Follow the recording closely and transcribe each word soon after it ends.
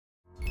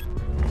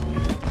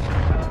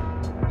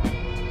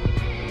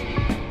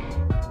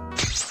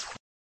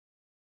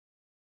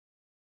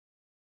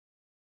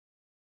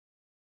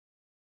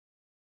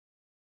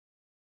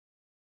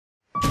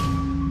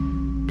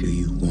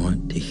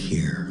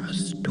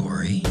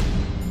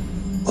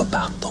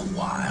about the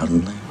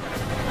wildling?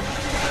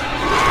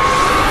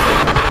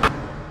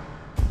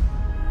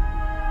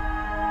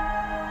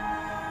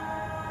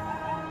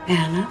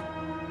 Anna,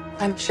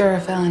 I'm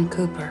Sheriff Ellen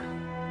Cooper.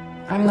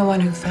 I'm the one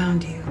who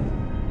found you.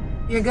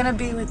 You're gonna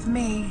be with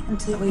me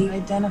until we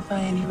identify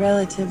any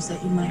relatives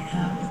that you might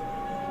have.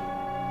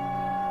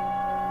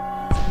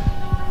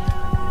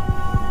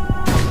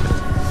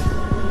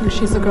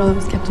 She's the girl that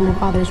was kept in her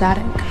father's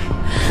attic.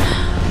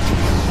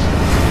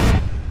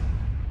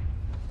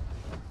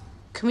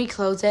 Can we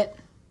close it?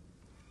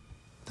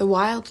 The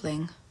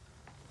wildling.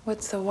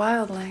 What's the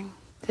wildling?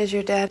 Did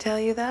your dad tell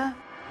you that?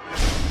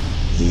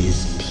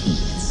 His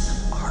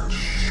teeth are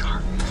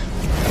sharp,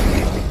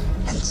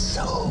 and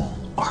so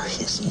are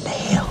his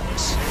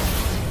nails.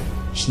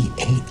 He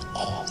ate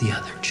all the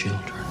other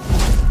children.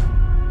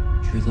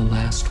 You're the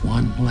last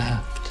one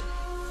left.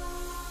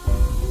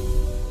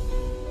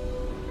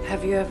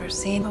 Have you ever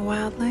seen a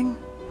wildling?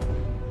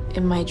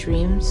 In my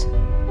dreams.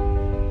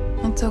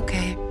 It's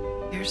okay.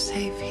 You're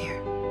safe here.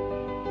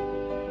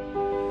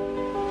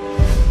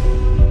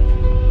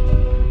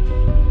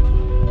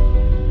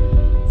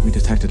 We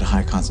detected a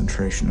high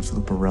concentration of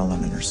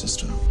leuprorelin in her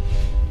system.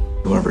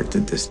 Whoever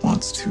did this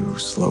wants to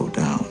slow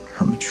down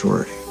her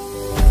maturity.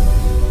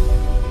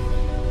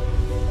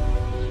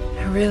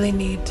 I really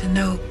need to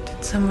know,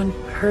 did someone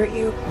hurt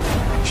you?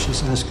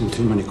 She's asking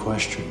too many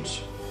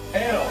questions.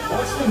 Anna,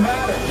 what's the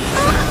matter?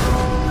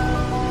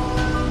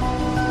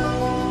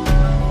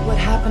 What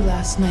happened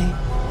last night?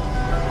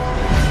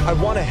 I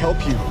want to help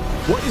you.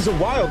 What is a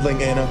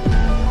wildling, Anna?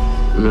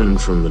 Men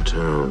from the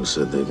town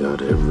said they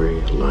got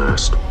every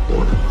last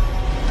one.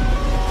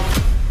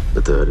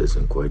 But that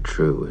isn't quite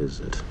true, is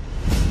it?